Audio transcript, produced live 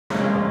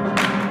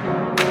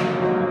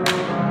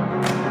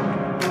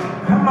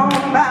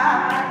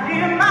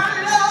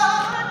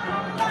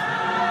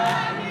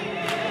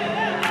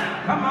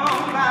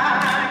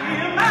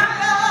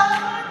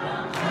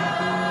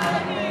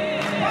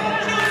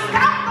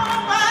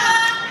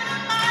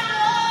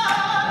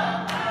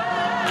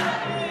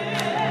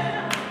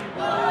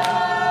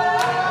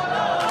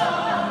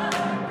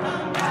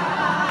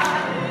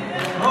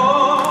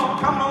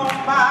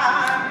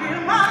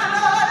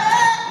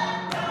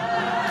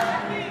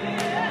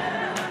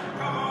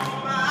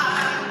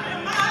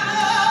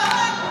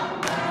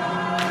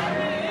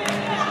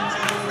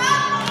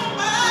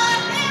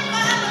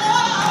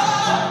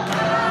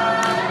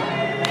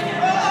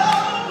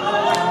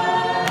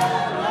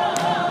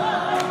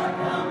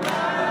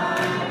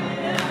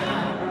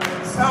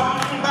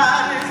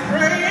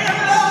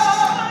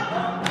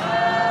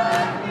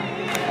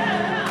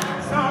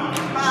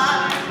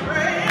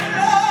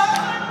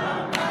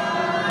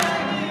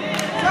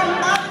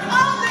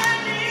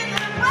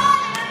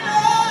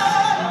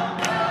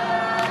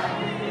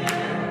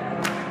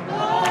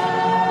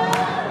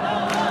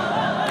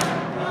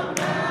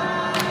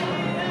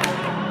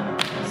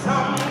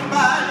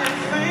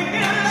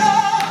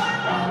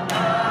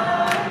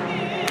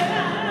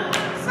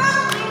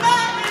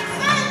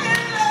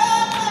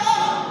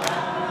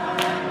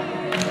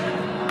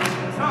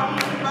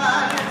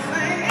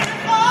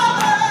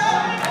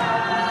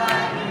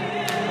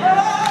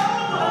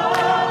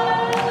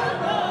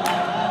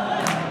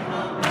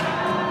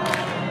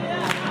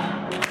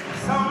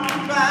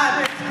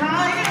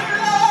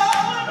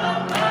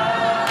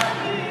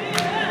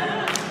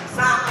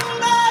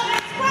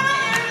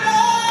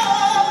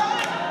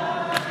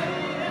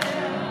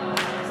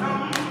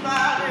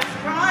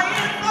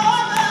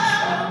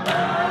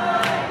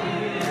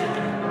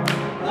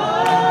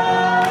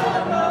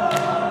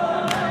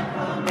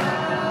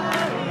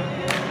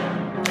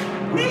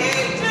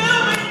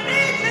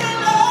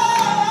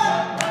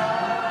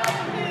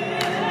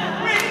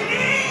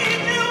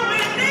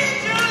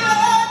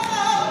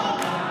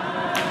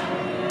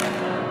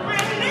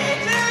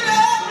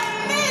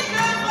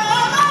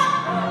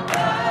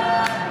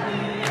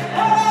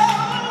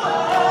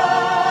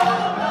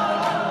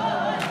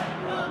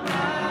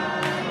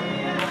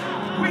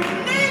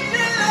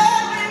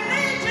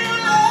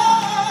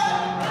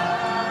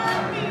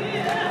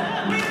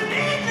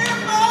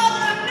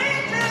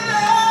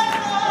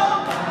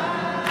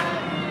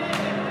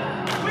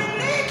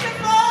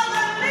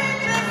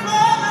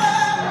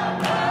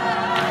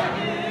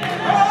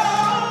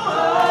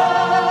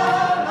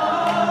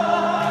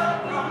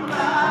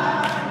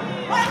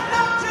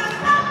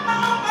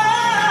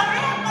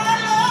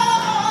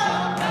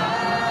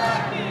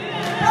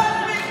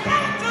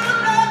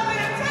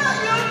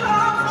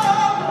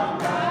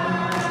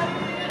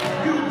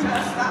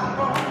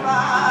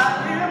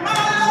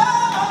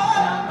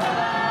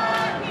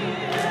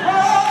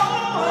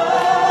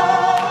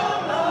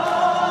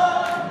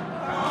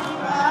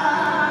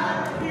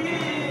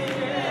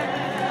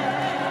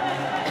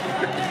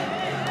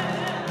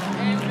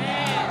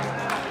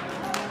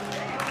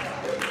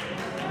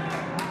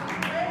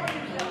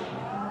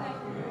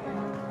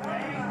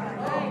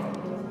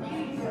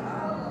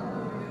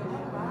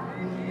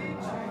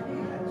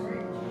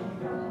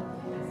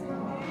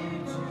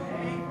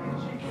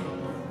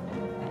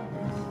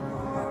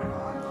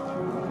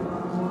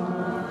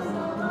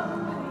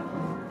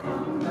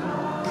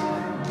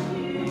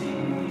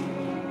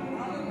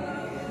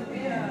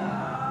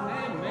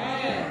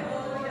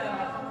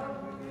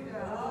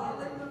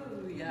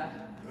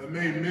I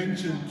made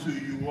mention to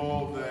you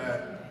all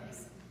that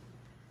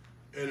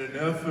in an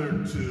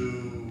effort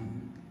to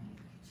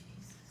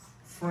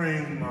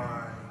frame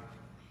my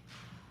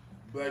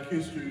Black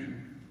History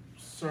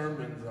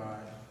sermons, I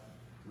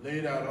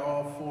laid out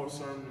all 4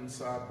 sermons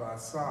side by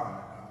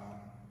side.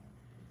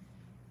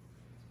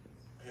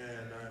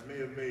 And I may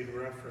have made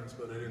reference,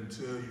 but I didn't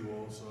tell you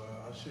all, so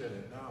I'll share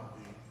that now.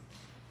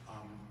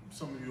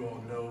 Some of you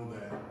all know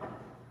that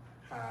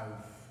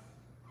have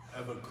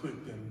ever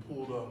clicked and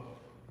pulled up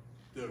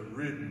the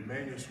written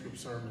manuscript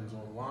sermons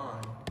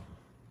online,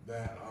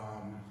 that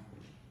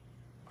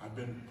I've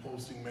been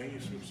posting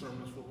manuscript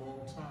sermons for a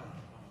long time.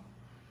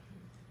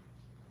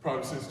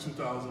 Probably since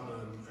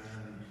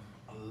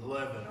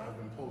 2011, I've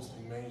been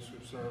posting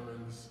manuscript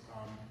sermons.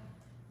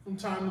 From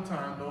time to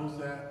time, those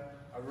that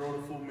I wrote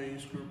a full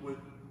manuscript with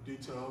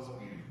details of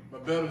my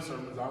better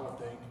sermons, I would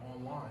think,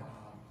 online.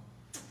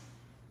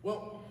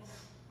 Well,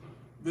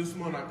 this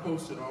month I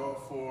posted all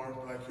 4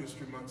 Black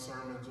History Month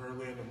sermons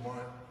early in the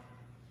month,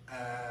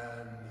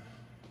 and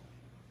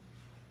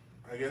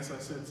I guess I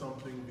said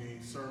something the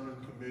sermon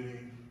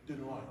committee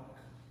didn't like.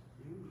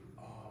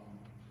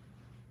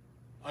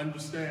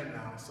 Understand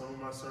now, some of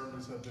my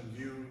sermons have been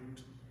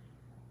viewed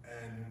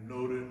and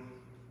noted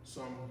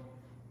some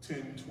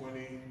 10,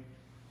 20,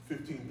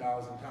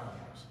 15,000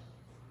 times.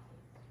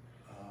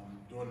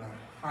 During the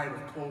height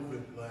of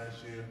COVID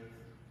last year,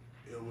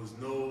 it was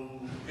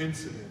no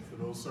incident for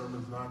those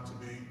sermons not to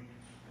be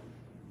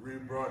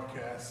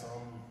rebroadcast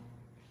some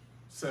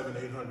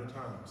 700, 800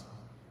 times.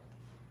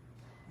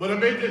 But I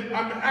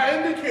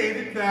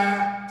indicated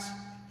that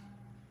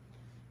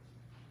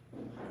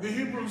the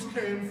Hebrews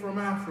came from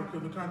Africa,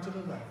 the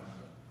continent of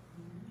Africa,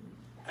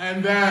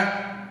 and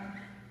that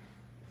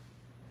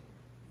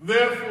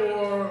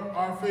therefore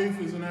our faith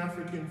is an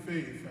African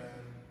faith,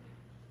 and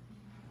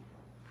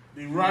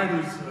the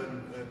writers,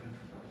 and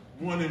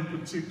one in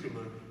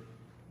particular,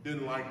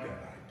 didn't like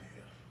that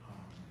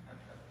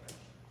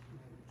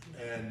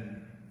idea,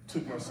 and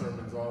took my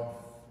sermons off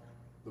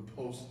the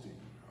posting.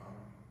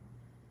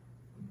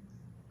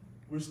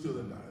 We're still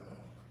in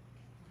dialogue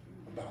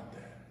about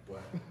that,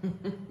 but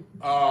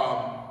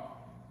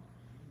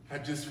I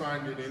just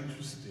find it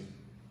interesting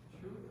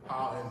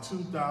how in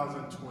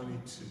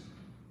 2022,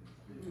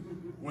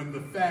 when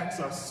the facts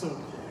are so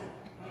clear,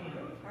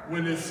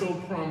 when it's so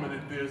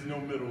prominent there's no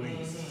Middle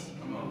East,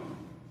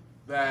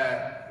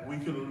 that we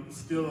can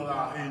still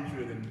allow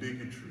hatred and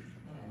bigotry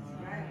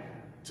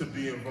to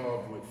be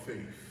involved with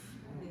faith.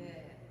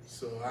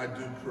 So I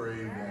do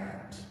pray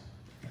that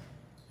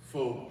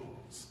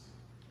folks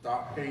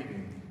stop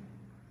hating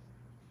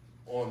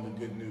on the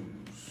good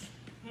news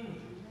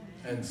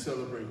and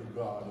celebrate who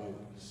God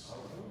is.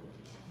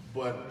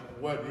 But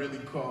what really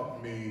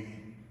caught me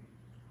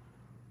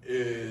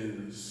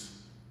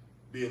is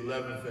the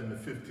 11th and the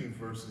 15th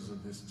verses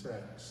of this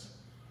text.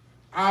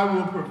 I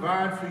will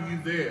provide for you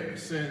there,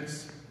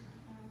 since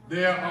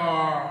there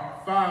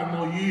are 5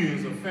 more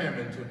years of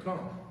famine to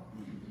come,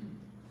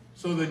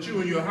 so that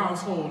you and your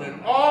household and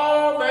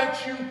all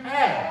that you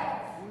have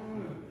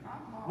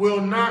will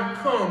not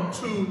come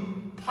to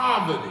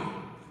poverty.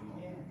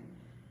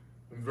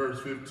 In verse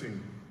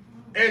 15.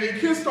 And he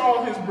kissed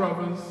all his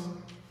brothers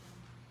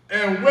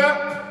and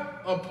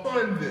wept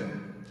upon them.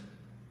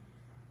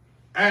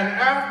 And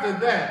after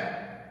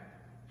that,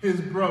 his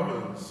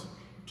brothers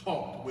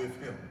talked with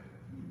him.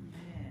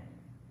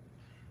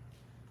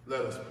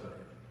 Let us pray.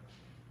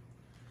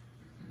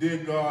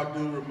 Dear God,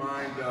 do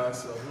remind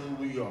us of who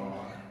we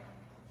are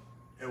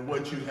and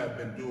what you have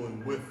been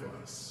doing with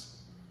us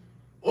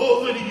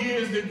over the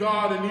years, dear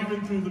God, and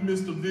even through the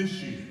midst of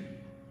this year.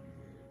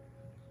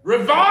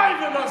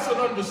 Revive in us an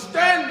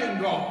understanding,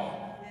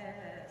 God,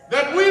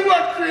 that we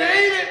were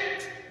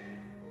created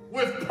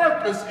with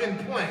purpose and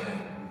plan.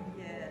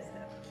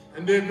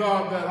 And dear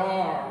God, that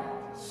our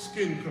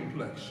skin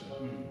complexion,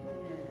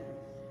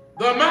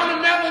 the amount of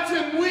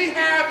melanin we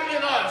have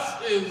in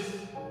us, is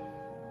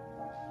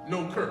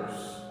no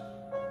curse,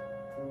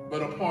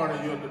 but a part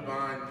of your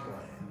divine plan.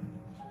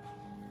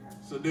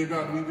 So dear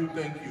God, we do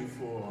thank you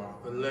for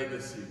the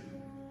legacy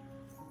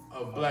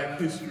of Black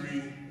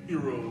history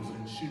heroes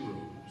and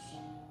sheroes.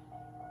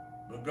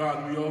 But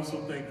God, we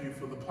also thank you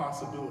for the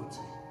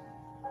possibility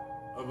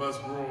of us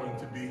growing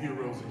to be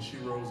heroes and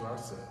sheroes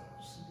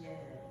ourselves.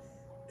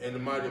 In the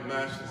mighty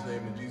Master's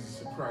name of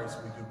Jesus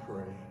Christ, we do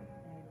pray.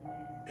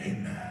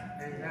 Amen.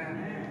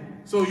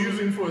 Amen. So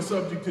using for a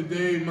subject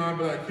today, my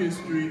Black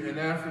history and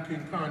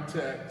African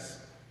context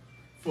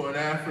for an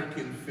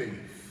African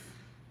faith.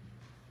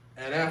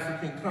 An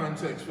African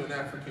context for an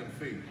African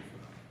faith.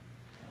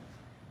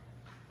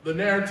 The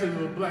narrative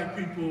of Black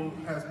people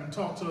has been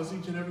taught to us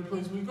each and every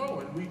place we go,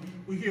 and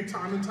we hear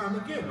time and time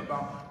again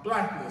about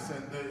Blackness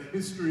and the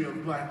history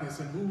of Blackness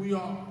and who we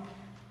are.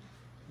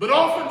 But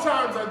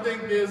oftentimes I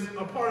think there's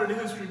a part of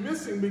the history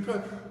missing,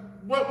 because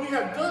what we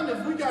have done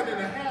is we got in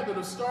a habit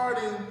of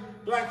starting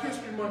Black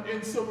History Month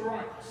in civil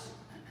rights.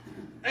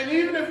 And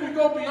even if we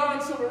go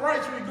beyond civil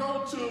rights, we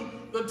go to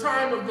the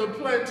time of the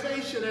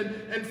plantation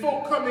and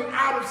folk coming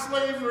out of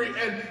slavery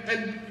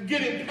and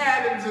getting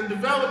patterns and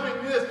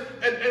developing this.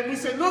 And we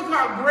say, look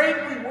how great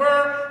we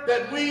were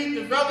that we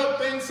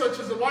developed things such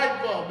as a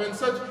light bulb and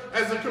such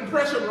as a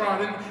compression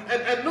rod.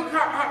 And look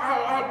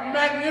how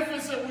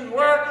magnificent we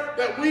were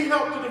that we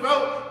helped to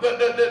develop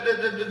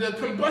the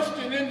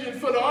combustion engine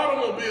for the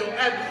automobile.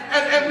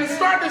 And we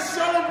start to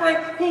celebrate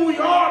who we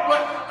are,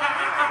 but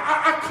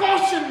I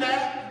caution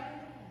that.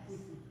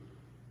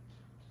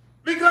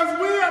 Because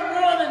we are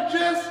more than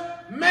just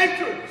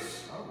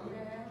makers.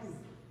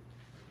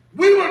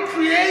 We were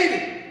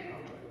created.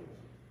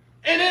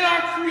 And in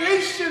our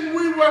creation,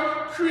 we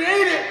were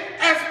created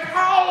as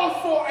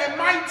powerful and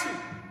mighty.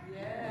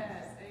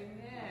 Yes,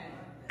 amen.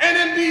 And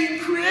in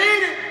being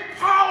created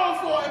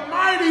powerful and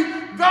mighty,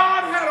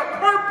 God had a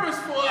purpose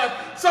for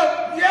us. So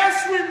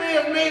yes, we may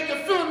have made the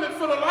filament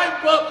for the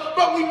light bulb,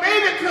 but we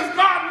made it because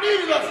God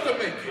needed us to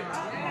make it.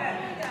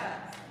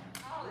 Yes.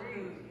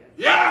 Hallelujah.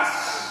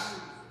 Yes.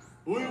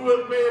 We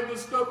may have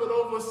discovered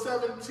over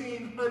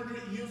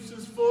 1,700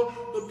 uses for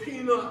the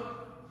peanut.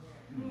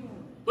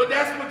 But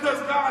that's because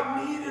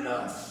God needed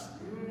us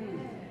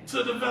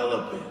to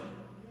develop it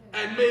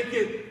and make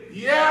it.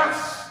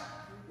 Yes,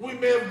 we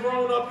may have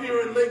grown up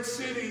here in Lake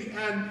City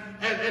and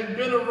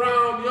been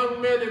around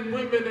young men and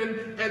women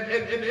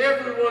and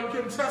everyone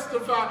can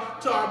testify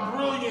to our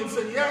brilliance.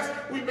 And yes,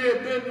 we may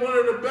have been one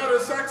of the better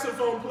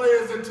saxophone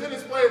players and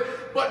tennis players,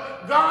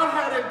 but God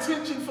had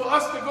intention for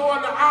us to go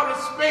into outer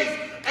space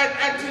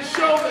and to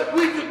show that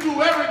we could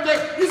do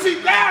everything. You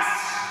see,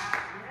 that's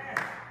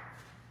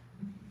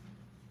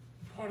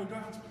part of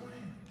God's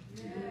plan.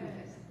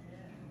 Yes.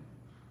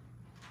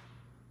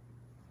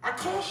 I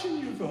caution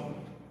you though,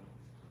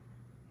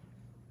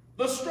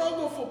 the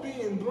struggle for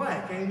being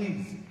black ain't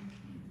easy.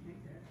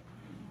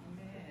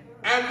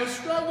 And the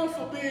struggle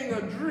for being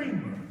a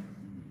dreamer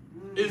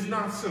is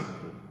not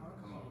simple.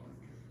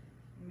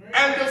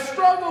 And the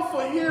struggle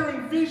for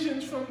hearing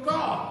visions from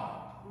God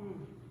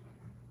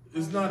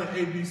is not an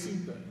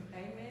ABC thing.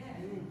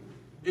 Amen.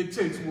 It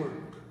takes work.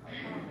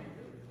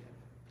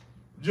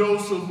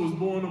 Joseph was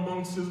born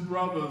amongst his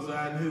brothers,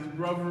 and his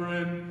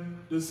brethren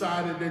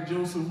decided that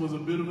Joseph was a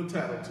bit of a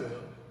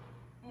tattletale.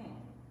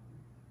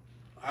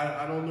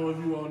 I don't know if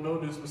you all know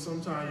this, but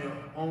sometimes your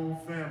own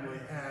family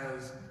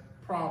has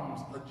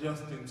problems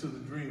adjusting to the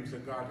dreams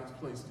that God has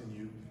placed in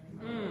you.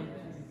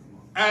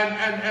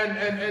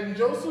 And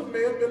Joseph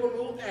may have been a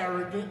little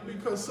arrogant,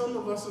 because some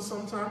of us are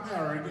sometimes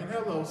arrogant.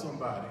 Hello,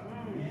 somebody.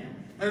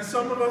 And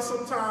some of us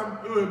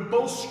sometimes are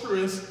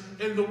boisterous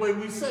in the way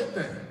we say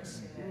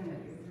things.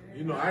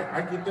 You know,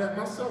 I get that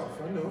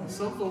myself. I know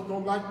some folks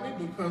don't like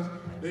me because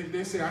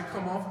they say I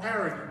come off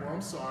arrogant. Well,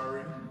 I'm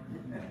sorry.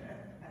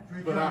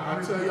 But I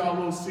tell y'all a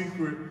little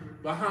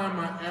secret. Behind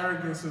my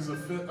arrogance is a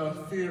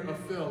fear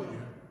of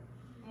failure.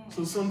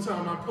 So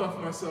sometimes I puff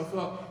myself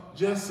up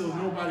just so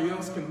nobody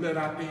else can let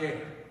out the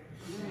air.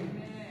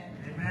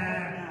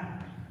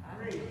 Amen.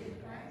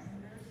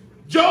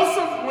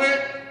 Joseph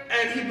went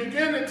and he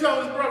began to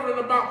tell his brethren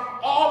about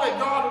all that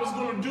God was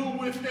going to do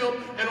with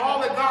him and all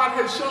that God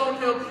had shown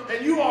him.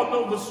 And you all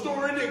know the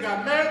story. They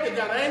got mad, they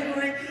got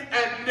angry,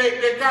 and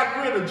they got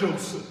rid of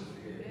Joseph.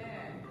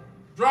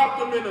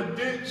 Dropped him in a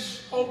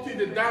ditch, hoped he'd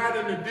have died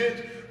in the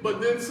ditch. But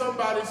then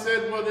somebody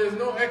said, well, there's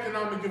no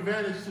economic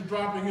advantage to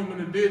dropping him in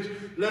the ditch.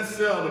 Let's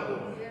sell the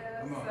boy.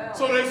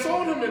 So they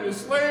sold him into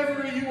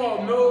slavery. You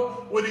all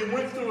know what he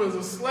went through as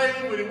a slave,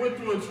 what he went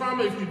through in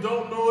trauma. If you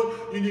don't know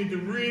it, you need to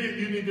read it.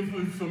 You need to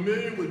be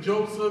familiar with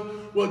Joseph.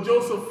 Well,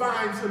 Joseph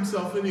finds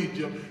himself in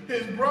Egypt.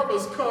 His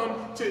brothers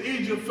come to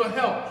Egypt for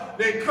help.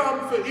 They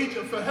come for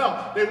Egypt for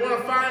help. They want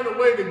to find a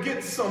way to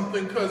get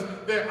something because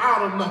they're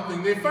out of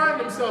nothing. They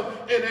find themselves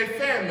in a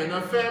famine.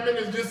 A famine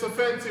is just a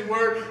fancy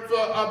word for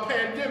a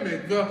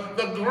pandemic.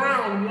 The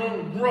ground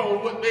won't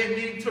grow what they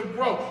need to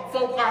grow.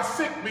 Folk are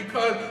sick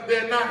because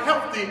they're not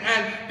healthy,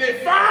 and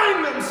they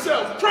find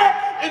themselves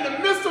trapped in the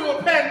midst of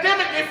a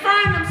pandemic. They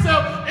find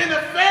themselves in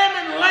a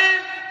famine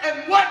land,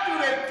 and what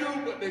do?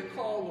 But they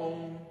call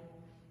on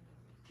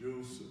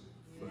Joseph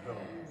for help.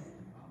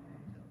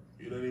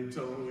 He doesn't even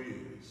tell them who he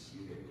is.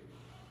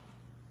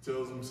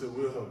 Tells them, said,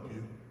 we'll help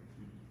you.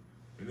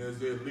 And as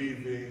they're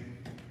leaving,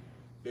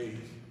 they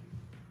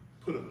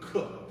put a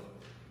cup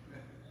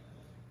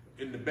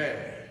in the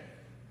bag.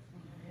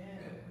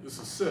 It's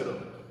a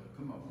setup.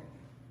 Come on.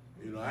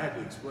 You know, I had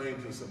to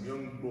explain to some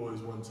young boys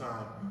one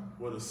time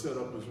what a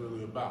setup is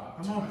really about.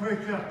 Come on,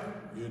 preach up.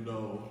 You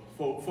know,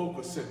 folk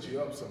will set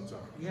you up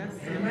sometimes. Yes.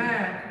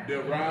 Amen.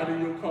 They'll ride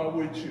in your car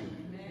with you.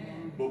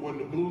 But when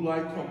the blue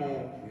light come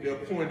on, they'll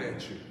point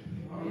at you.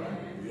 All right?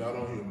 Y'all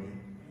don't hear me.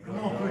 Come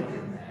on,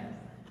 preacher.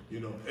 You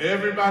know,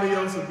 everybody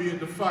else will be at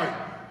the fight,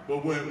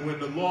 but when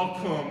the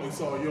law comes,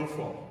 it's all your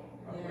fault.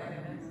 All right?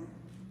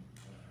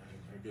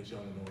 I guess y'all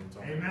don't know what I'm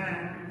talking about.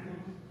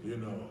 Amen. You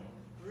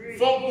know,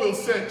 folk will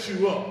set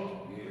you up.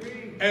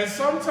 And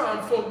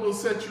sometimes folk will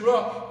set you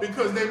up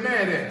because they're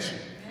mad at you.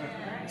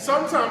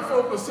 Sometimes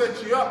folk will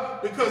set you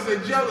up because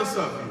they're jealous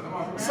of you.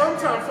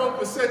 Sometimes folk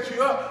will set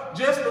you up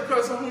just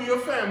because of who your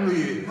family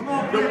is.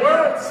 The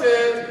word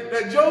says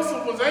that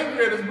Joseph was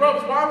angry at his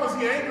brothers. Why was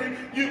he angry?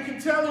 You can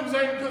tell he was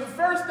angry because the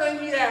first thing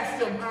he asked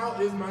them, how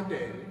is my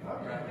daddy?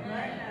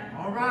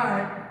 All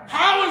right.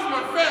 How is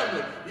my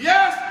family?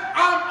 Yes,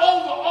 I'm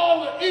over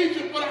all of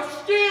Egypt, but I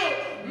still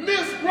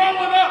miss growing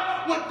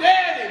up with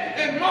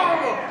daddy and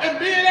mama and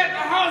being at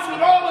the house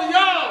with all of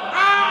y'all.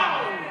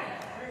 How?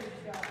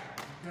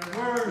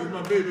 Where's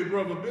my baby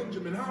brother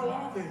Benjamin? How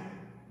are they?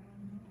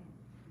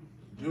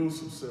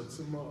 Joseph sets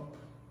him up.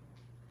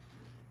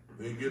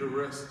 They get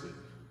arrested.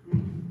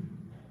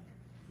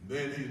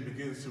 Then he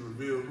begins to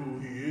reveal who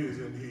he is,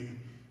 and he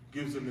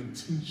gives them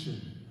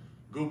intention.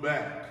 Go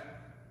back.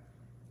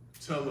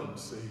 Tell them,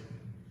 say,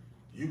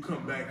 you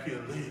come back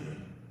here later,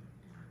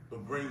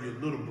 but bring your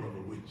little brother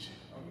with you.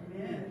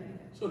 Amen.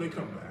 So they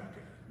come back.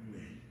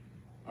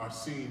 Our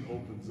scene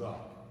opens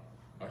up.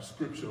 Our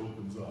scripture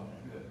opens up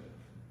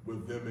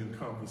with them in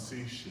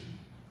conversation.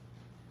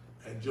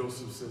 And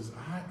Joseph says,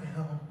 I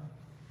am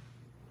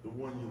the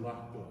one you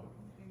locked up.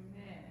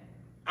 Amen.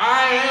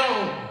 I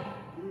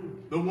am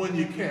the one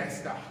you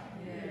cast out.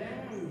 Yes.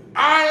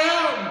 I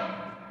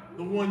am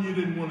the one you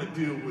didn't want to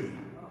deal with.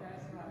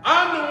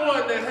 I'm the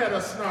one that had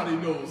a snotty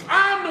nose.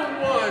 I'm the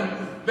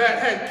one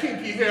that had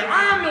kinky hair.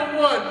 I'm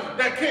the one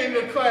that came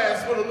to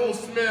class with a little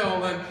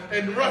smell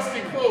and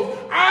rusty clothes.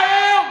 I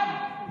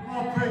am. Come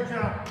on,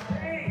 preacher.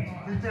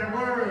 Preach that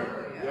word.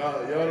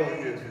 Y'all don't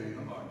hear me.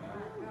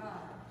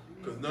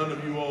 Because none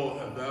of you all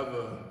have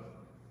ever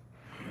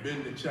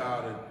been the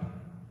child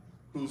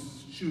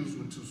whose shoes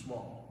were too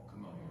small,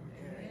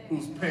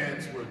 whose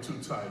pants were too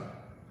tight,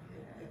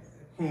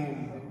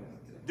 whom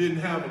didn't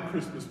have a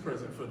Christmas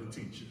present for the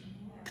teacher.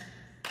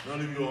 None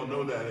of you all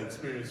know that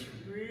experience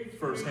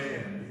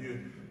firsthand.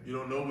 You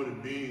don't know what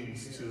it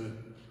means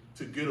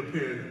to get a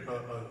pair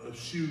of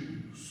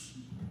shoes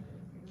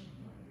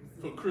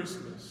for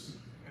Christmas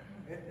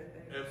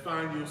and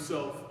find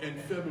yourself in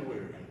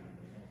February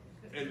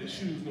and the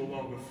shoes no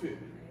longer fit.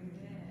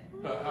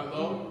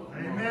 Hello?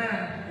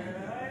 Amen.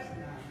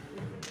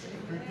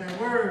 Preach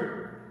that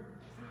word.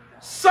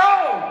 So,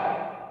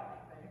 I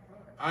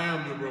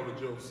am your brother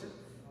Joseph.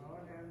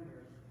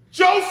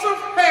 Joseph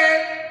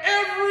had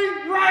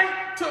every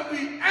right to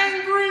be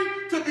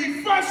angry, to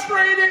be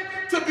frustrated,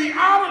 to be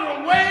out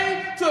of the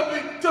way,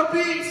 to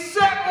be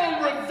set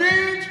on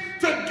revenge,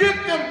 to get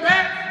them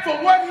back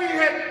for what he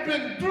had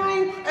been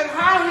through and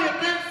how he had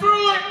been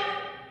through it.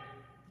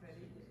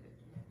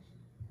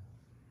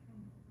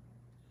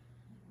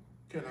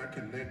 Can I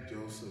connect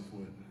Joseph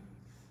with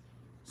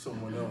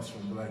someone else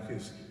from Black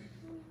history?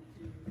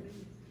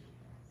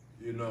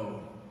 You know,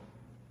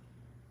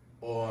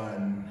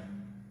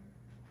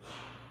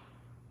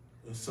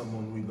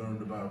 someone we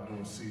learned about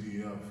during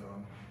CDF,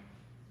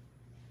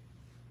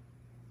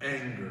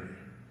 anger,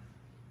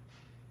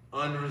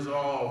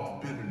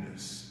 unresolved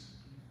bitterness,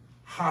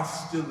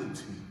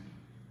 hostility,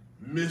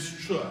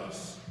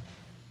 mistrust,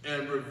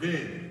 and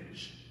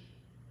revenge.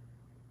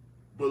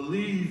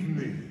 Believe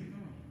me,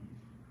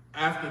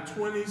 after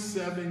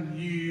 27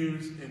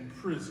 years in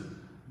prison,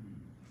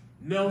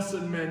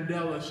 Nelson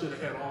Mandela should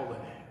have had all of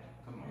that.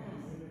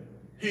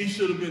 He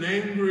should have been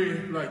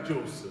angry like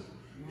Joseph.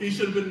 He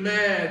should have been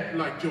mad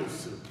like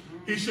Joseph.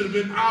 He should have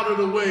been out of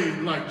the way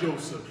like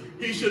Joseph.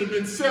 He should have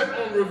been set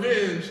on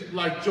revenge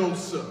like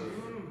Joseph.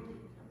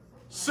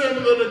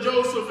 Similar to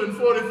Joseph in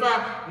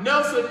 45,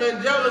 Nelson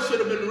Mandela should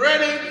have been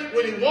ready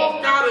when he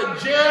walked out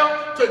of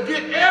jail to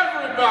get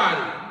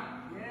everybody.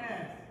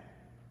 Yes.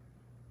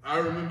 I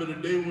remember the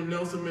day when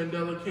Nelson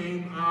Mandela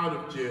came out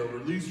of jail,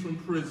 released from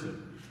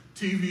prison.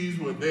 TVs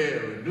were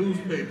there, and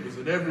newspapers,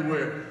 and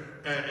everywhere.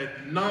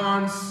 And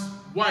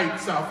non-white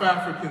South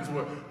Africans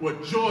were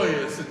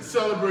joyous and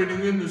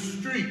celebrating in the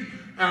street.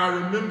 And I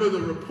remember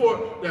the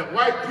report that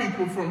white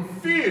people from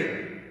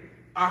fear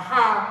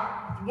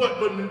what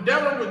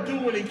Mandela would do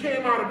when he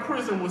came out of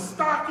prison was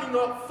stocking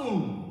up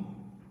food.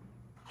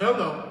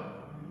 Hello.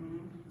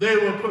 They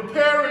were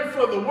preparing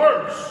for the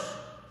worst.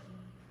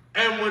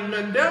 And when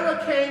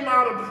Mandela came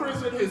out of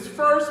prison, his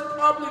first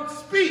public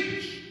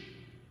speech,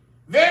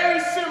 very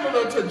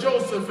similar to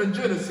Joseph in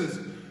Genesis,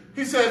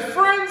 he said,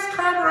 friends,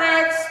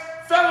 comrades,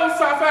 fellow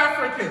South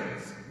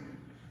Africans,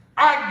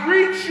 I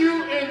greet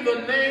you in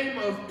the name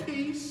of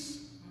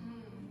peace,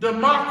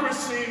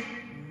 democracy,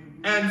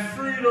 and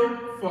freedom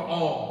for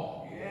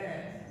all.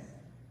 Yes.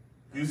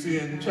 You see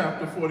in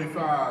chapter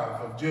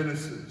 45 of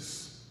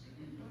Genesis,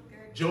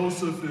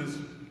 Joseph is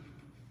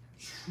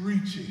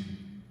reaching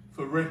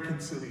for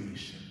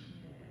reconciliation.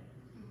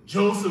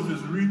 Joseph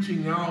is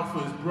reaching out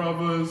for his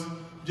brothers,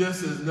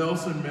 just as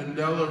Nelson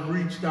Mandela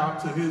reached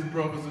out to his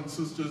brothers and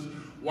sisters,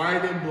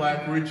 white and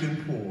black, rich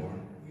and poor,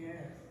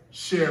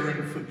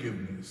 sharing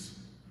forgiveness.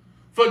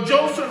 For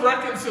Joseph,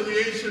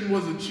 reconciliation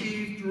was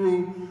achieved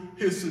through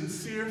his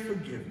sincere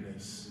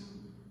forgiveness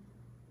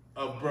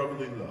of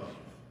brotherly love.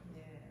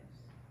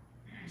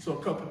 So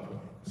a couple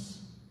points.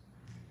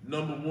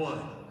 Number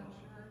one,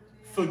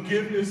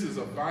 forgiveness is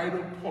a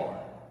vital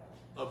part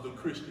of the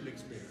Christian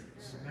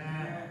experience.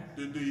 Amen.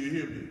 Do you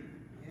hear me?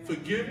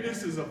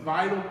 Forgiveness is a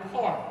vital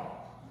part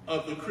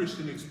of the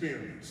Christian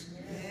experience.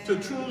 To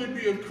truly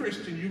be a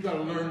Christian, you got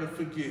to learn to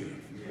forgive.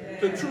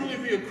 To truly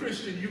be a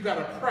Christian, you got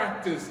to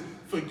practice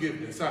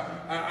forgiveness.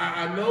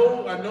 I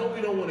know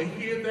we don't want to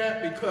hear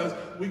that because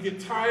we get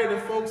tired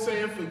of folks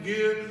saying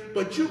forgive,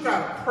 but you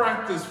got to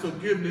practice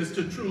forgiveness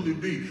to truly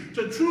be.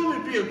 To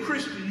truly be a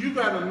Christian, you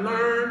got to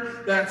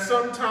learn that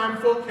sometimes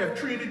folk have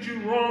treated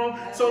you wrong,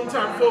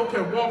 sometimes folk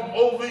have walked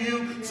over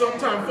you,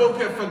 sometimes folk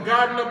have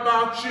forgotten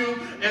about you,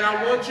 and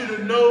I want you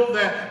to know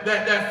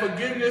that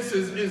forgiveness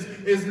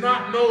is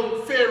not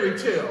no fairy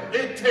tale.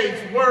 It takes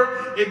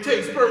work, it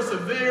takes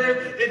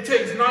perseverance, it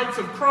takes nights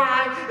of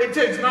crying, it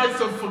takes nights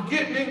of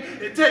forgiveness.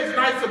 It takes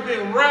nights of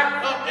being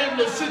wrapped up in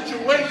the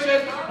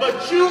situation,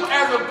 but you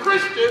as a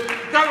Christian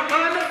got to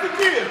learn to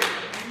forgive.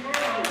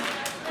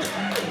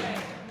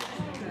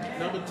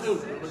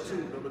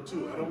 Number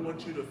two, I don't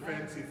want you to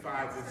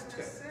fancy-fy this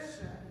text.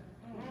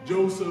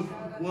 Joseph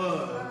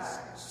was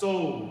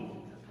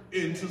sold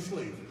into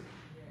slavery.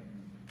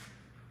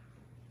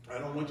 I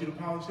don't want you to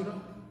polish it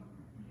up.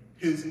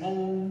 His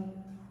own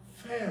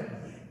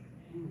family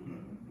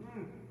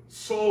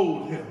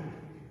sold him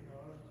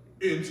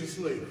into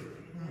slavery.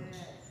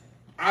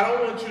 I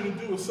don't want you to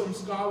do what some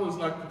scholars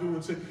like to do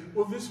and say,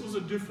 well, this was a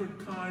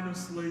different kind of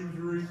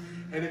slavery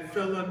and it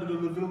fell under the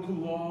Levitical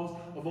laws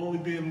of only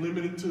being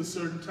limited to a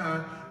certain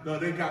time. No,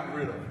 they got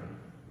rid of him.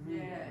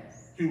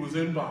 Yes. He was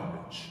in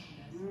bondage.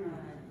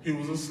 He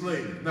was a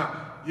slave.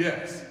 Now,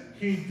 yes,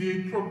 he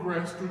did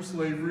progress through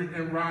slavery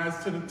and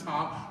rise to the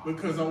top,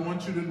 because I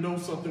want you to know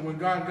something. When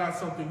God got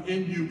something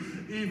in you,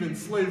 even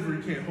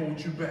slavery can't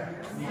hold you back.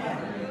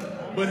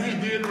 But he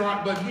did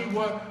right, but he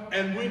was,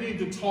 and we need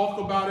to talk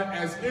about it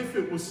as if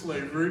it was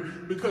slavery,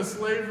 because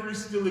slavery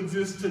still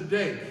exists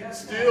today.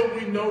 Still,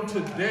 we know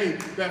today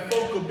that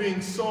folk are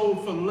being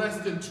sold for less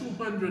than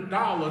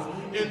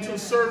 $200 into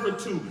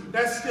servitude.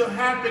 That's still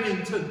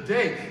happening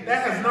today.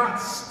 That has not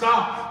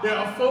stopped. There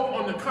are folk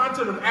on the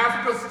continent of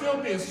Africa still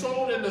being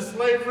sold into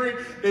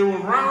slavery. They were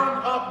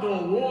round up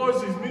during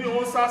wars, these medial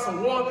onslaughts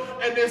of war,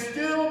 and they're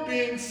still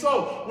being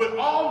sold. With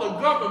all the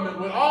government,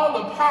 with all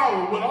the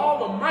power, with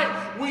all the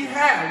might we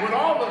have, with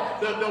all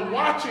the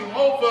watching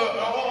over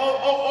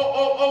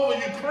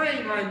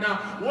Ukraine right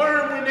now,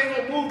 wondering when they're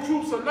going to move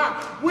troops or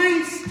not,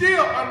 we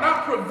still are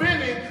not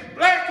preventing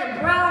black and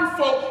brown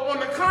folk on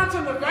the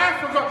continent of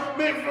Africa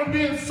from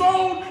being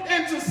sold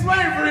into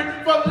slavery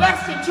for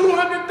less than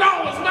 $200.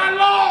 My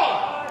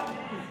Lord!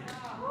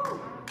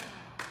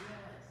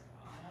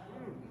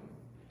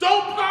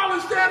 Don't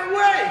polish that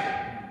away.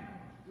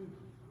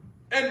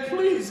 And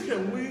please,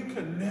 can we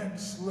connect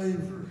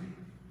slavery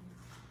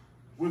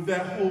with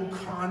that whole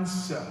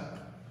concept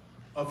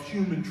of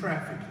human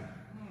trafficking?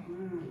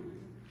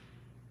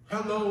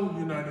 Hello,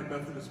 United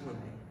Methodist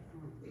Women.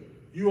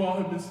 You all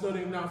have been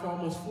studying now for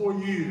almost 4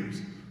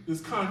 years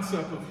this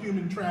concept of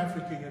human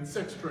trafficking and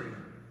sex trading.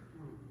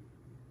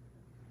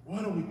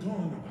 What are we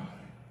doing about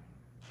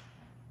it?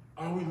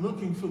 Are we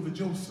looking for the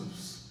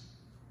Josephs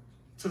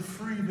to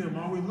free them?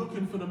 Are we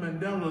looking for the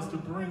Mandelas to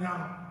bring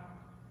out?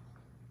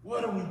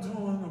 What are we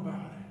doing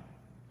about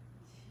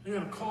it? I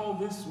got a call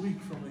this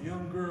week from a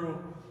young girl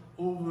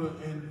over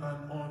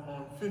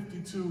on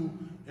 52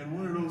 in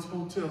one of those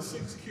hotels,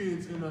 6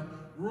 kids in a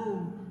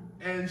room,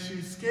 and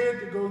she's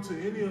scared to go to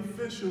any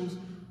officials,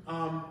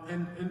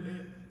 and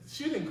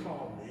she didn't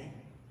call me.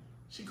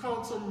 She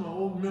called some of my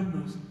old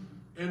members,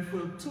 and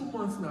for 2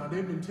 months now,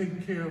 they've been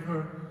taking care of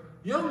her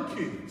young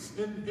kids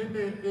in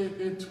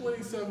their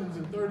 27s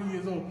and 30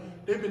 years old.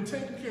 They've been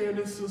taking care of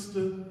this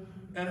sister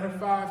and her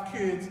 5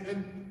 kids,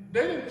 and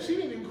she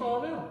didn't even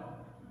call them.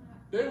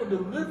 They were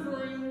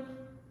delivering,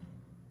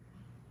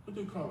 what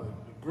do you call it,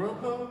 the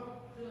Grubhub?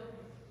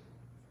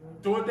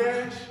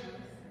 DoorDash?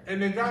 And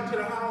they got to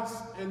the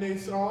house and they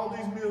saw all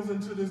these meals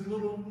into this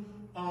little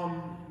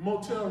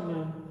motel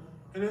room.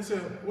 And they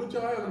said, what,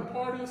 y'all having a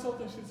party or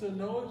something? She said,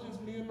 no, it's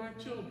just me and my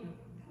children.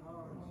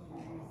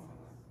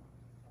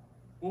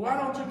 Well, why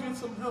don't you get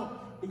some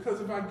help? Because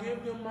if I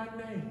give them my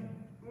name,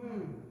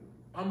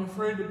 I'm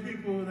afraid the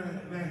people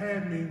that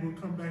had me will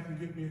come back and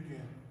get me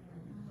again.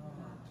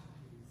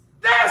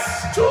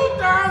 That's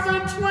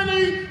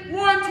 2021,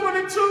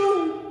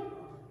 22.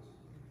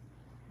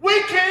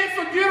 We can't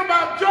forget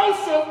about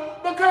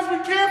Joseph because we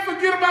can't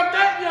forget about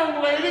that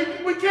young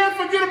lady. We can't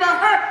forget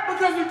about her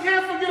because we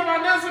can't forget about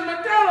Nelson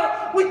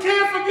Mandela. We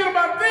can't forget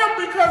about them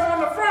because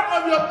on the front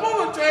of your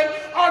bulletin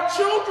are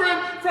children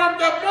from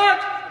the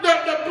march,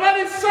 the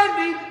Bloody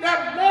Sunday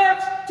that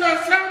marched to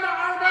Selma,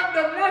 Alabama,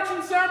 that marched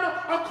in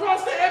Selma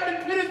across the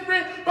Edmund Pettus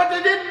Bridge, but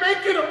they didn't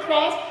make it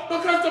across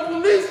because the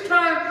police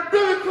turned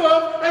billy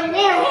clubs and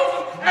water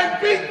hoses and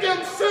beat them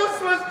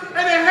senseless,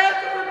 and they had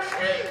to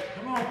retreat.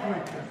 Come on,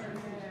 preacher.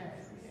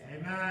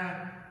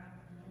 Amen.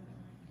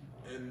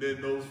 And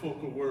then those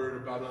folk are worried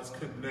about us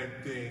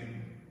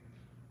connecting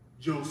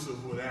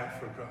Joseph with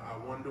Africa. I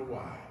wonder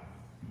why.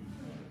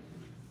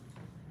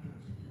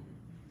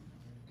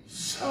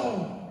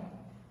 So,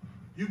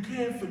 you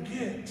can't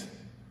forget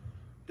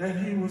that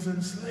he was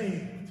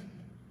enslaved.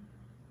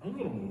 I'm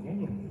gonna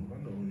move. I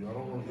know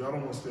y'all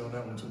don't want to stay on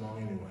that one too long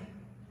anyway.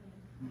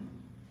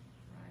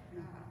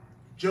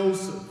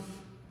 Joseph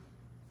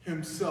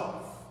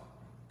himself,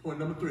 point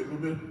number 3, a little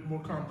bit more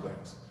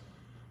complex.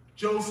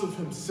 Joseph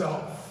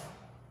himself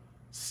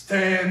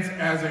stands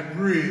as a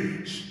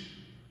bridge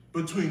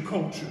between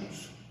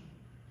cultures.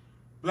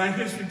 Black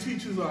history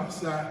teaches us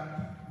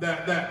that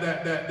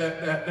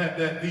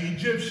the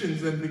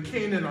Egyptians and the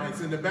Canaanites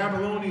and the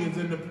Babylonians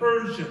and the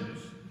Persians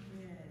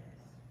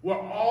were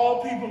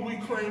all people we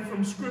claim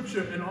from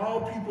Scripture and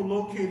all people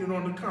located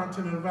on the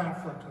continent of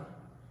Africa.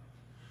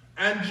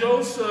 And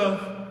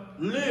Joseph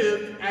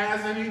lived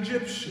as an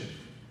Egyptian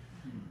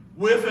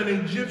with an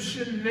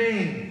Egyptian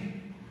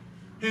name.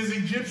 His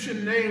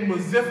Egyptian name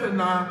was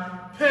Zephaniah.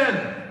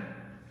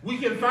 We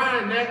can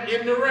find that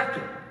in the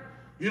record.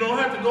 You don't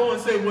have to go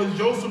and say, was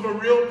Joseph a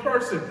real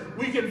person?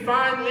 We can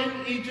find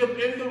in Egypt,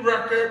 in the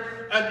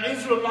record, an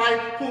Israelite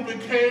who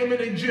became an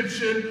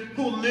Egyptian,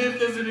 who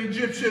lived as an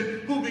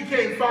Egyptian, who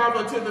became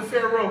father to the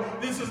Pharaoh.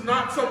 This is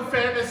not some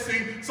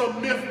fantasy, some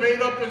myth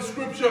made up in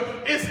Scripture.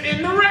 It's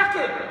in the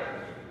record.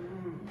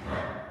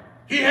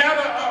 He had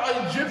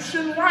an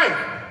Egyptian wife,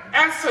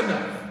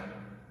 Asenath.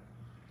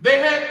 They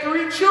had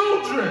 3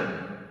 children.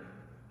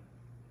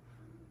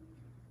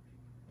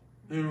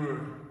 They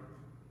were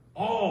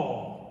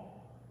all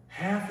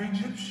half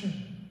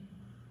Egyptian.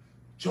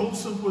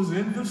 Joseph was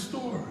in the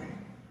story.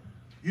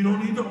 You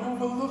don't need to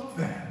overlook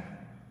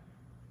that.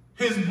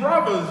 His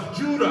brothers,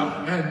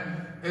 Judah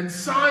and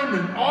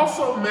Simon,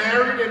 also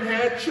married and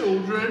had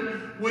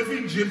children with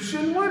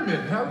Egyptian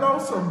women. Hello,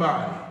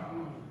 somebody.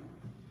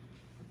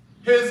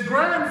 His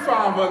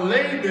grandfather,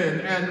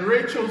 Laban, and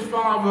Rachel's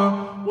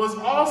father, was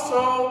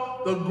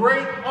also the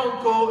great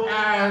uncle,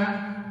 and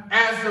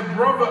as the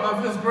brother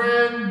of his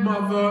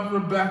grandmother,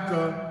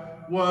 Rebecca,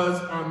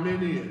 was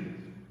Armenian.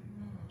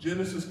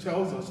 Genesis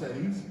tells us that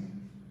he's.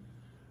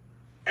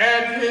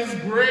 And his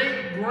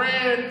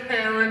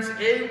great-grandparents,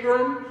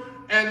 Abram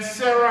and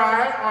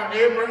Sarai, or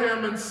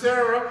Abraham and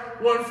Sarah,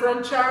 were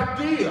from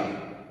Chaldea,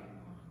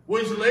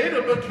 which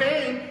later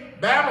became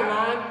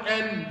Babylon,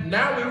 and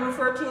now we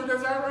refer to it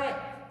as Iraq.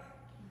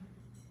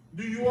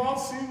 Do you all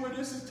see where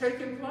this is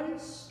taking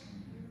place?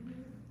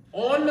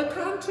 On the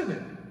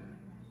continent.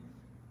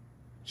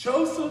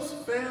 Joseph's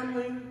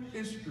family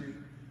history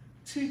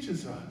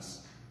teaches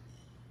us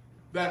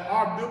that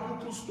our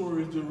biblical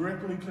story is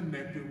directly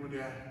connected with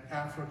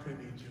Africa and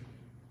Egypt.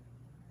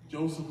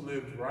 Joseph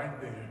lived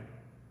right there.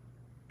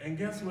 And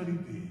guess what he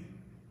did?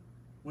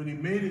 When he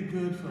made it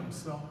good for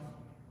himself,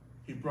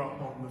 he brought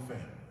home the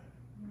family.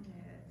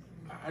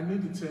 I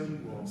need to tell you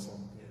all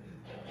something,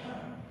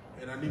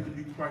 and I need to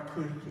be quite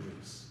clear to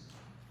this.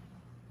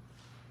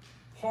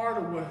 Part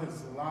of what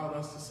has allowed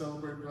us to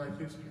celebrate Black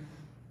history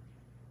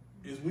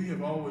is we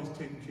have always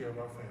taken care of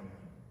our family.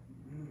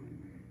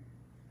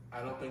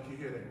 I don't think you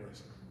hear that,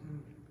 Wesley.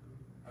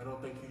 I don't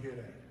think you hear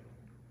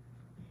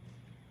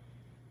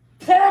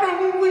that. Part of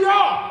who we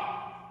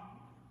are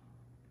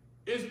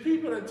is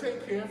people that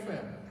take care of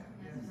family.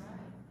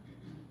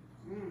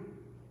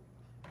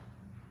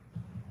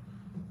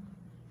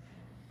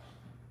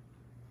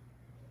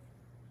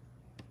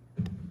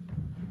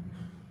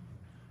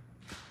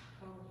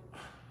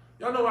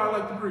 Y'all know why I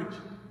like to preach?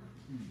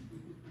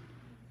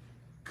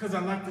 Because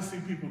I like to see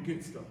people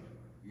get stuff.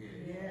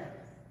 Yeah.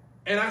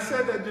 And I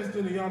said that just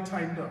then, and y'all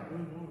tightened up.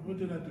 What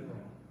did I do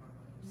wrong?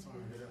 I'm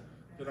sorry.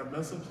 Did I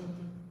mess up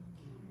something?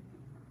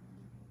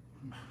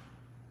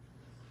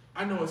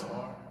 I know it's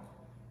hard.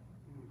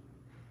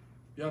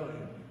 Y'all don't hear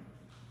me.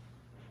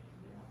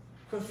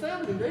 Because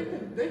family,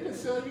 they can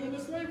sell you into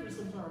slavery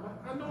sometimes.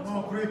 I know it's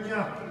hard.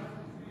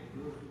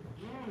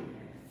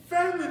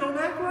 Family don't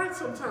act right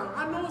sometimes.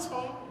 I know it's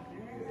hard.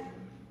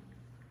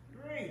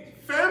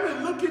 Family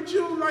look at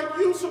you like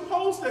you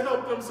supposed to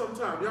help them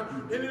sometimes.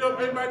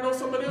 Anybody know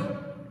some of them?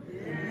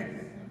 Yes.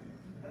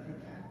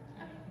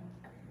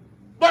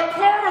 But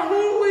part of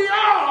who we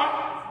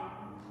are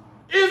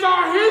is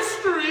our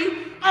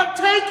history of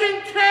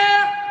taking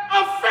care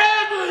of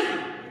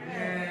family.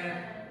 Yeah.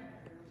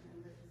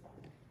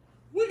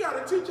 We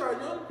got to teach our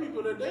young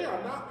people that they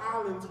are not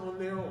islands on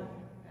their own.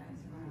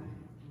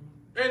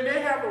 And they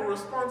have a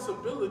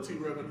responsibility,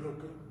 Reverend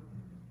Hooker.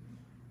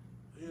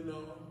 You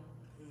know,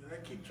 I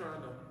keep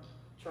trying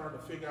to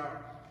figure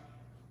out,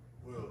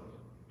 well,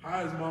 how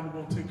is mama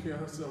going to take care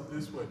of herself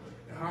this way?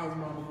 And how is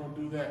mama going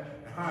to do that?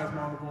 And how is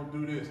mama going to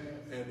do this?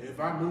 And if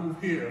I move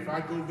here, if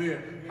I go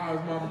there, how is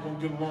mama going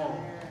to get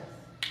along?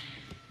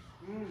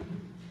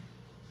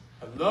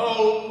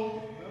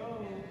 Hello?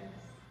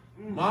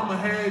 Mama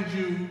had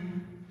you,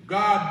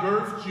 God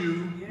birthed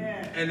you,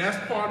 and that's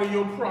part of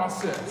your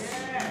process.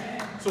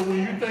 So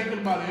when you're thinking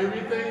about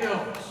everything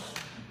else,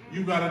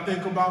 you got to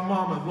think about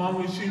mama. As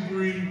long as she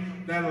breathes,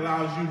 that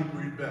allows you to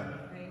breathe better.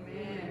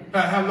 Amen.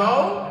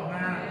 Hello?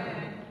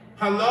 Amen.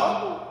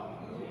 Hello?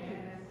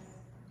 Yes.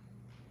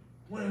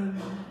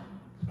 When,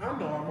 I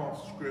know I'm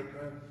off script,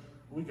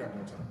 we got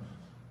more time.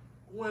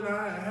 When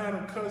I had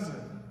a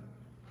cousin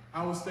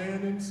I was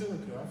staying in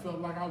Seneca. I felt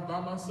like I was by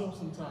myself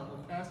sometimes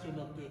when pastoring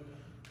up there.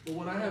 But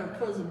when I had a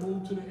cousin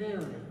move to the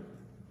area,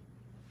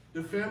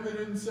 the family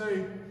didn't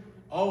say,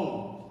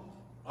 oh,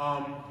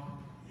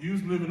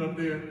 you's living up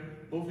there,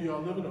 both of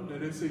y'all living up there.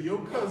 They said,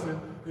 your cousin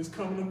is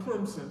coming to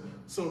Clemson,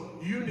 so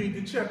you need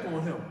to check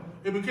on him.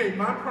 It became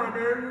my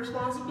primary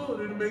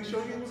responsibility to make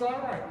sure he was all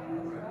right.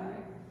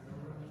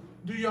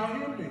 Do y'all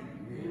hear me?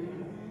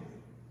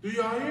 Do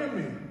y'all hear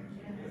me?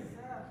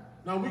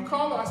 Now we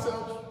call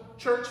ourselves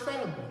church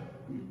family.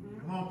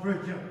 Come on,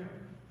 preacher.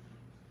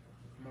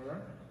 Am I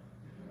right?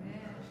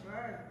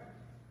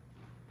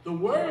 The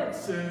word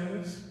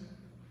says,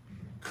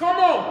 come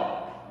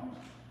on,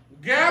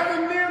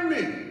 gather near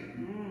me.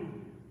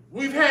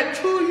 We've had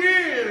 2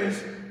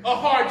 years of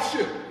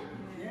hardship.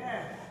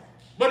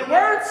 But the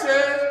word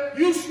says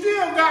you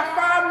still got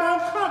 5 more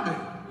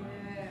coming.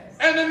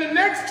 And in the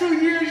next 2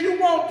 years, you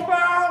won't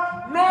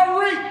plow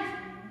nor reap.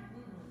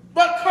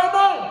 But come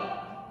on,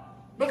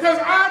 because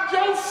I,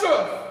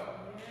 Joseph,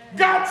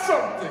 got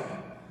something.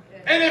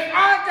 And if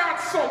I got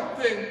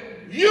something,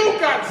 you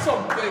got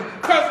something,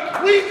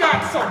 because we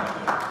got something.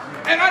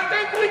 And I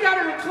think we got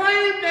to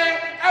reclaim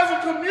that as a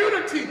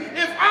community.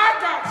 If I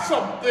got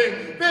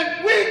something,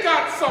 then we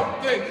got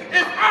something.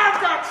 If I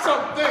got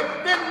something,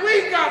 then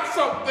we got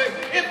something.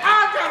 If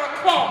I got a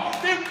car,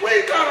 then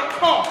we got a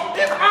car.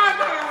 If I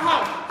got a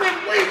house, then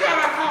we got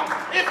a house.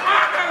 If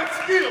I got a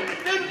skill,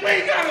 then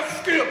we got a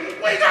skill.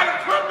 We got to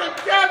come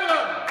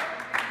together.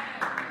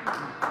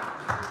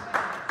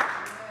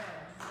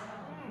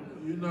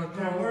 You're not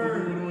called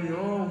to do it on your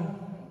own.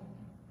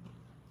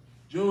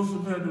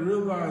 Joseph had to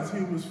realize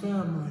he was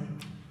family.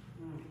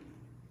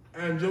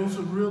 And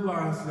Joseph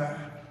realized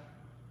that.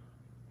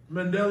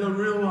 Mandela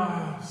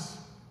realized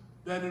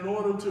that in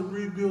order to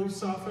rebuild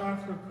South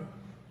Africa,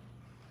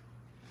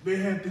 they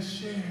had to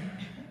share.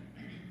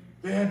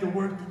 They had to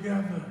work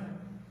together.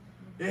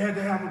 They had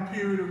to have a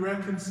period of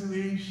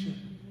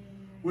reconciliation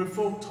where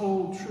folk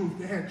told truth.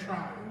 They had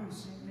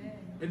trials.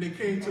 And they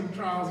came to the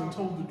trials and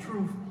told the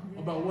truth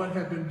about what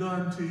had been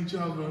done to each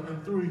other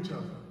and through each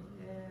other.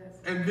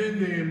 And then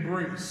they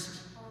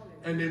embraced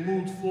and they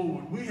moved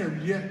forward. We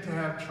have yet to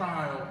have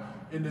trial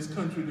in this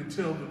country to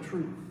tell the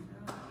truth.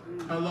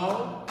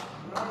 Hello?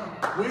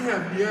 We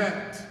have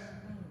yet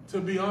to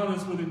be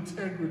honest with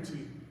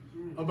integrity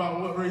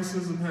about what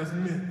racism has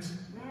meant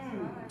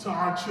to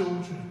our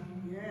children.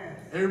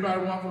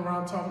 Everybody walking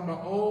around talking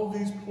about all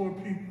these poor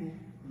people.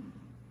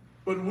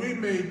 But we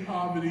made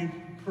poverty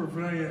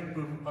prevalent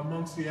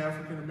amongst the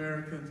African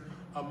Americans,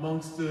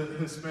 amongst the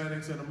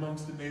Hispanics, and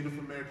amongst the Native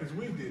Americans.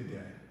 We did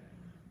that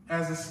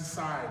as a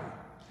society.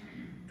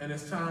 And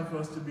it's time for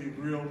us to be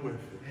real with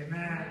it.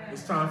 Amen.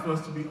 It's time for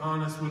us to be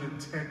honest with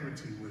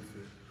integrity with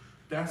it.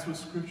 That's what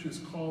Scripture is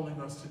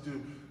calling us to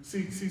do.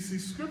 See,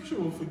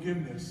 scriptural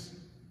forgiveness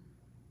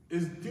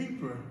is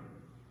deeper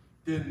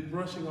than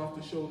brushing off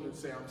the shoulder and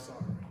say, I'm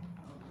sorry.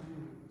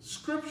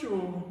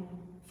 Scriptural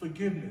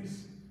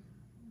forgiveness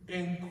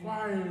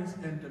inquires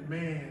and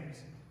demands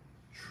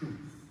truth.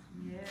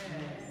 Yes.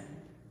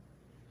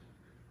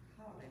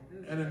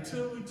 And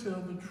until we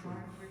tell the truth,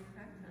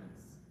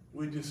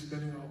 we're just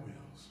spinning our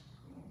wheels.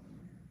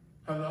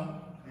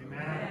 Hello?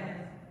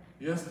 Amen.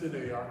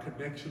 Yesterday, our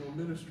connectional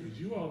ministries.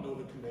 You all know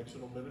the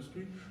connectional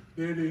ministry.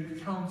 They're the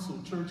council,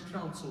 church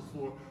council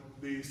for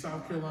the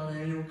South Carolina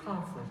Annual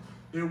Conference.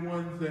 They're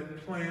ones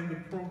that plan the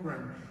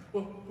program.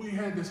 Well, we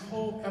had this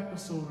whole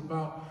episode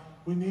about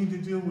we need to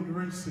deal with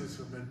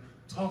racism and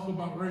talk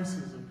about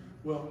racism.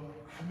 Well,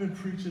 I've been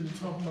preaching and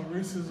talking about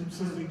racism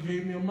since they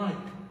gave me a mic.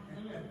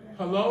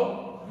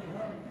 Hello?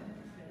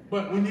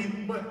 But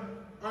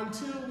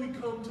until we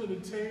come to the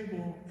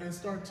table and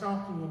start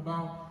talking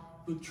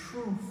about the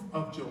truth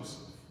of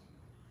Joseph,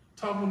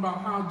 talking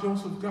about how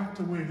Joseph got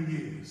to where he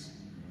is,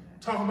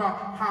 talking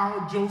about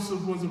how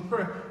Joseph was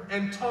oppressed,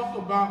 and talk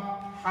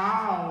about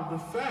how the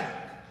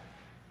fact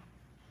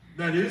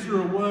that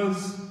Israel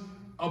was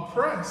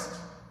oppressed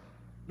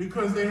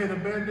because they had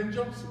abandoned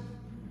Joseph.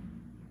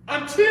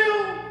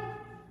 Until,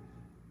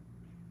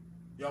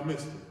 y'all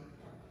missed it.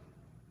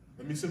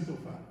 Let me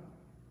simplify.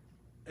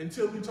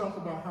 Until we talk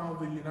about how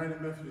the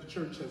United Methodist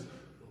Church has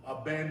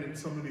abandoned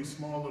some of these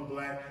smaller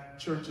black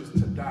churches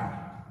to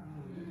die.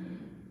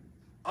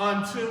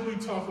 Until we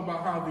talk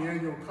about how the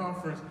annual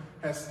conference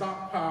has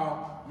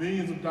stockpiled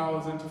millions of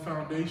dollars into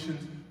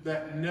foundations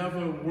that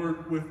never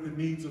work with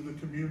the needs of the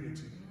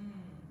community.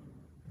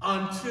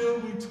 Until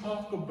we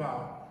talk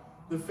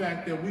about the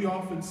fact that we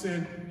often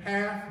send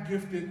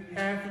half-gifted,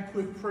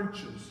 half-equipped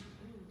preachers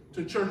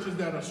to churches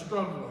that are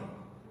struggling.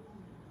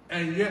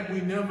 And yet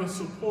we never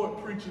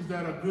support preachers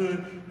that are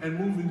good and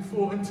moving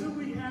forward until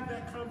we have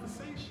that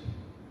conversation.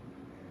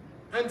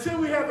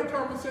 Until we have the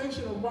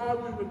conversation of why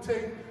we would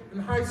take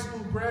a high school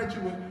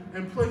graduate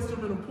and place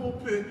them in a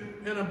pulpit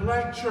in a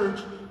black church,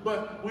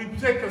 but we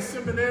take a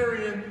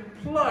seminarian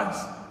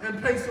plus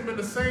and place them in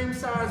the same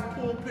size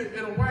pulpit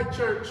in a white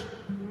church.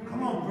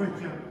 Come on,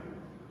 preacher.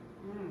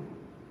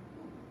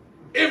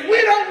 If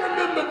we don't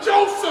remember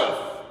Joseph,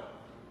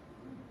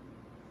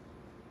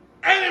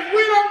 and if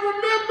we don't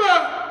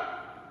remember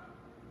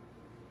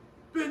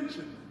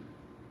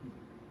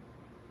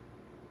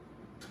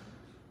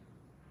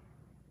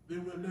they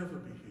will never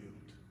be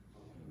healed.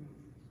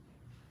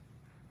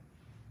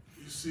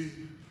 You see,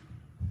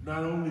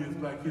 not only is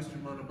Black History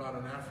Month about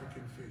an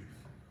African faith,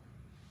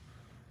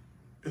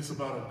 it's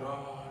about a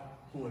God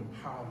who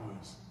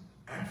empowers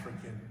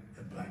African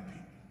and Black people.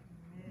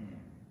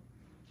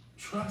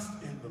 Trust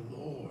in the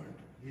Lord.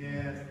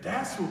 Yes.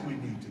 That's what we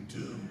need to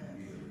do.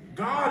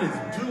 God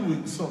is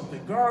doing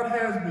something. God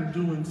has been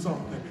doing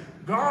something.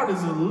 God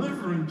is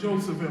delivering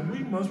Joseph, and we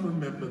must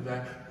remember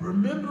that.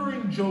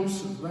 Remembering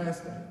Joseph,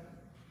 last night,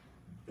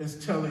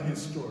 is telling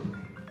his story.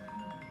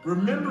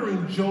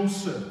 Remembering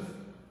Joseph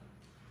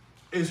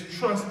is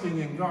trusting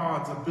in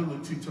God's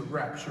ability to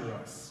rapture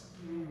us.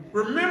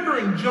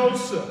 Remembering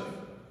Joseph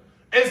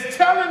is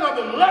telling of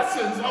the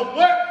lessons of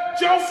what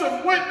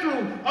Joseph went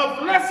through,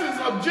 of lessons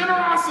of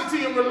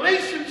generosity and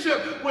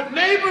relationship with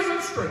neighbors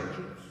and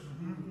strangers.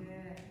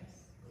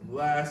 Yes. And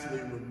lastly,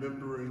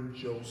 remembering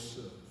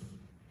Joseph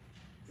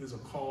is a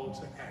call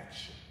to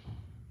action.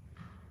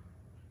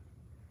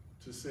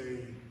 To say,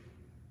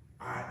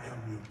 I am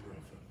your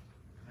brother.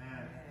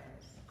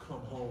 Yes.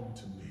 Come home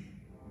to me.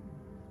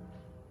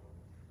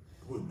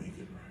 We'll make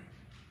it right.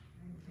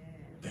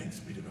 Amen. Thanks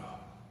be to God.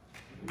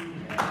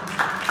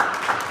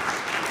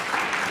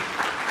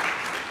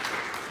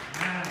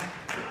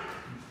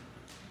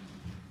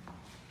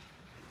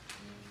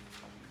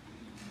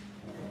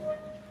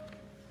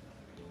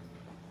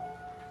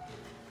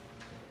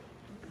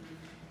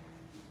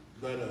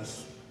 Let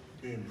us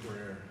be in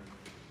prayer.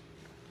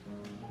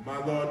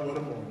 My Lord, what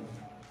a morning.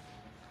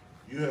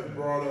 You have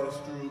brought us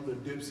through the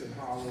dips and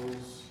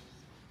hollows,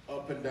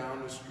 up and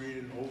down the street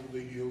and over the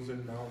hills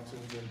and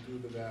mountains and through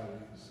the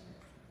valleys.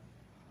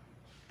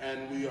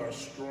 And we are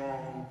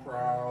strong,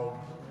 proud,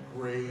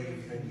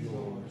 brave, and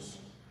yours.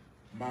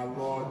 My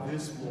Lord,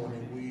 this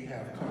morning we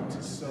have come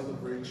to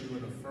celebrate you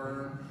and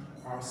affirm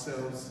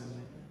ourselves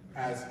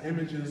as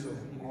images of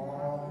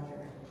all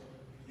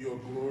your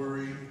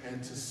glory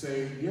and to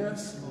say,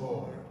 yes,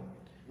 Lord,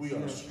 we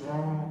are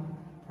strong,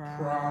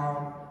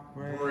 proud,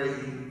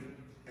 brave,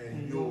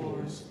 and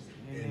yours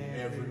in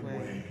every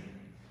way.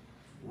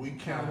 We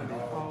count it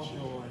all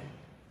joy.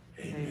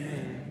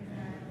 Amen.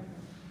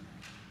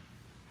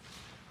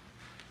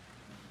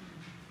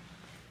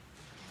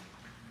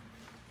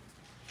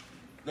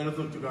 Let us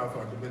look to God for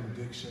our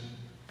benediction.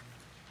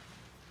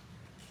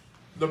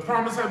 The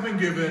promise has been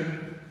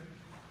given.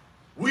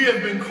 We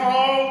have been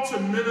called to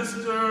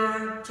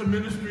minister to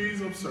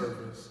ministries of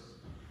service.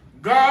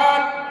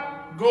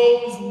 God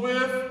goes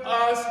with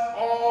us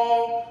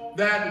all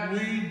that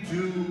we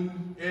do,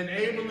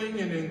 enabling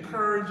and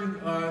encouraging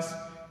us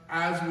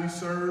as we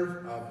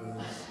serve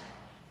others.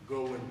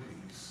 Go in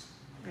peace.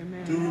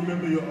 Amen. Do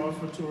remember your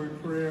offertory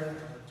prayer.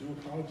 I do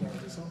apologize,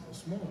 it's awful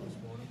small this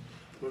morning.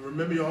 But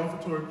remember your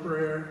offertory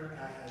prayer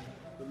and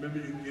remember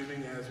your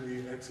giving as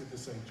we exit the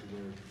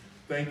sanctuary.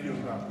 Thank you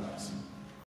and God bless.